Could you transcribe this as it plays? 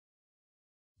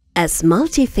As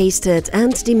multifaceted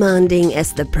and demanding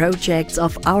as the projects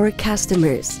of our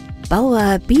customers,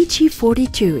 BAUER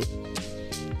BG42.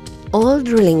 All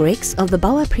drilling rigs of the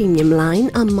BAUER Premium line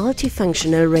are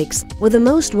multifunctional rigs with the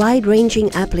most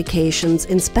wide-ranging applications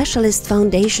in specialist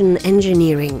foundation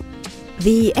engineering.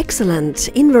 The excellent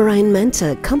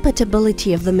environmental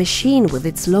compatibility of the machine with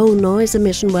its low noise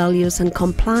emission values and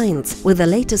compliance with the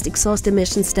latest exhaust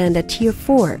emission standard Tier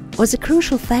 4 was a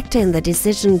crucial factor in the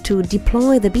decision to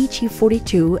deploy the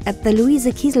BG42 at the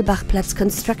Luise-Kieselbach-Platz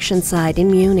construction site in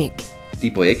Munich.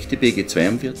 The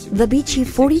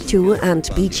BG42 and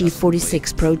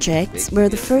BG46 projects were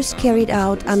the first carried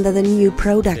out under the new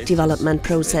product development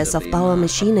process of BAUER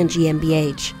Maschinen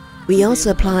GmbH. We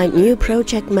also applied new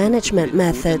project management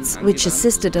methods, which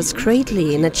assisted us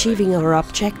greatly in achieving our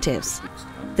objectives.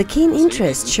 The keen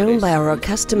interest shown by our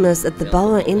customers at the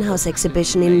BAUER in-house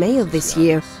exhibition in May of this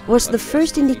year was the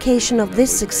first indication of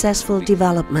this successful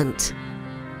development.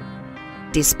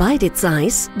 Despite its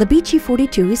size, the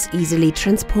BG42 is easily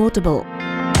transportable.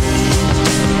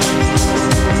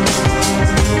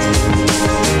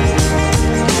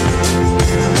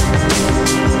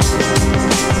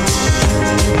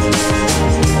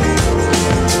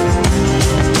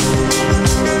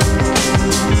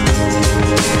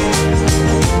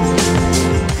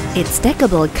 Its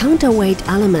stackable counterweight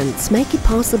elements make it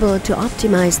possible to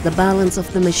optimize the balance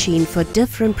of the machine for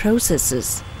different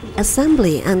processes.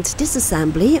 Assembly and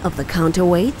disassembly of the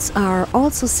counterweights are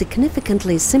also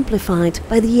significantly simplified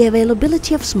by the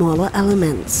availability of smaller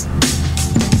elements.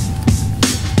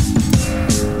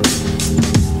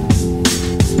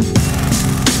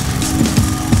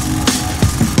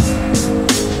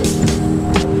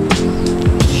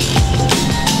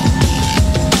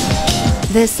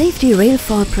 The safety rail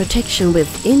fall protection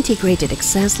with integrated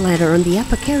access ladder on the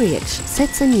upper carriage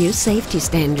sets a new safety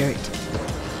standard.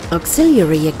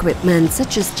 Auxiliary equipment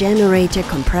such as generator,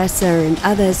 compressor and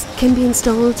others can be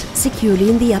installed securely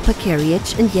in the upper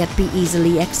carriage and yet be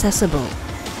easily accessible.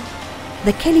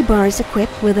 The Kelly bar is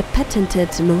equipped with a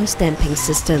patented noise damping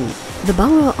system. The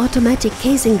BAUER automatic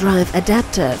casing drive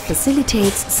adapter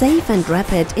facilitates safe and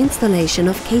rapid installation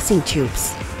of casing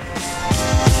tubes.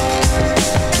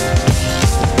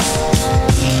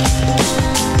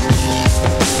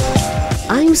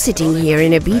 I'm sitting here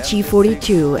in a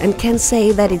BG42 and can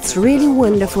say that it's really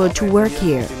wonderful to work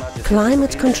here.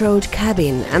 Climate-controlled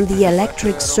cabin and the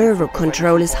electric servo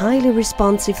control is highly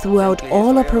responsive throughout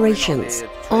all operations.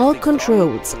 All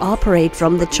controls operate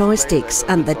from the joysticks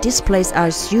and the displays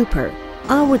are super.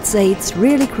 I would say it's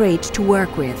really great to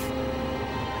work with.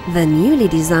 The newly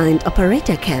designed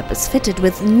operator cab is fitted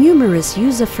with numerous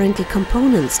user-friendly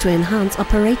components to enhance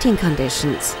operating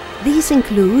conditions. These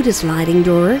include a sliding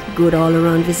door, good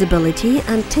all-around visibility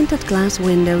and tinted glass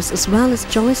windows as well as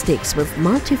joysticks with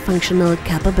multifunctional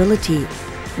capability.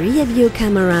 Rear view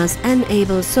cameras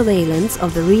enable surveillance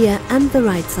of the rear and the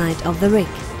right side of the rig.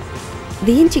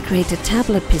 The integrated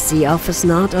tablet PC offers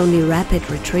not only rapid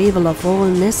retrieval of all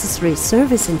necessary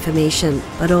service information,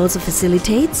 but also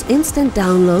facilitates instant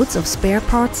downloads of spare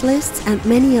parts lists and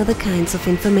many other kinds of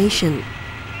information.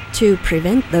 To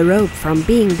prevent the rope from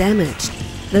being damaged,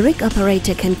 the rig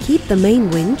operator can keep the main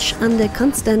winch under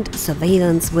constant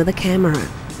surveillance with a camera.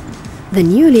 The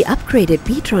newly upgraded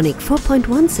B-Tronic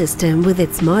 4.1 system with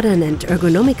its modern and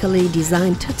ergonomically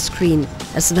designed touchscreen,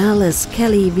 as well as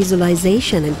Kelly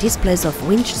visualization and displays of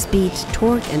winch speed,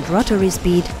 torque and rotary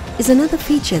speed, is another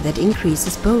feature that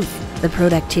increases both the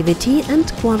productivity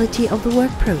and quality of the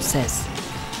work process.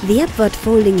 The upward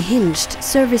folding hinged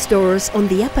service doors on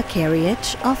the upper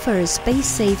carriage offer a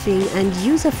space-saving and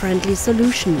user-friendly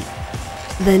solution.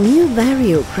 The new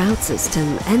Vario crowd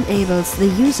system enables the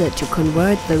user to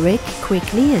convert the rig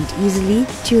quickly and easily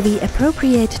to the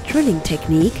appropriate drilling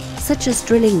technique, such as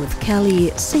drilling with Kelly,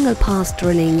 single-pass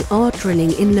drilling or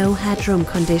drilling in low headroom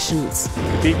conditions.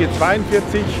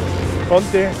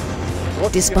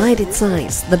 Despite its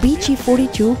size, the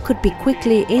BG42 could be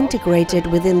quickly integrated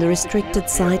within the restricted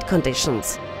site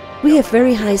conditions. We have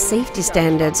very high safety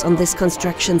standards on this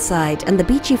construction site and the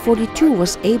BG42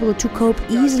 was able to cope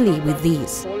easily with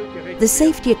these. The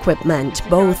safety equipment,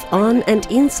 both on and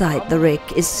inside the rig,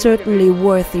 is certainly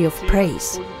worthy of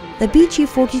praise. The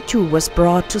BG42 was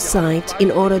brought to site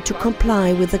in order to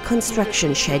comply with the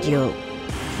construction schedule.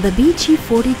 The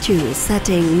BG42 is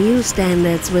setting new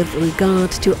standards with regard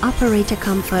to operator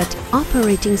comfort,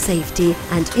 operating safety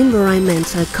and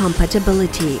environmental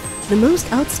compatibility. The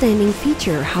most outstanding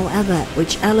feature, however,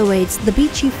 which elevates the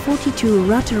BG42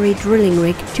 rotary drilling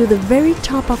rig to the very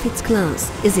top of its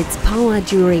class, is its power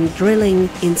during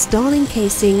drilling, installing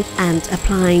casing and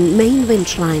applying main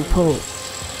winch line pull.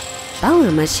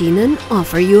 BAUER Maschinen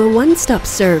offer you a one-stop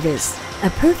service. A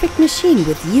perfect machine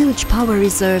with huge power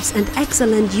reserves and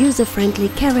excellent user-friendly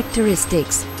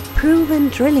characteristics, proven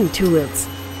drilling tools,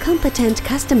 competent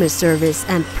customer service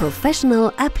and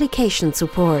professional application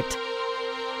support.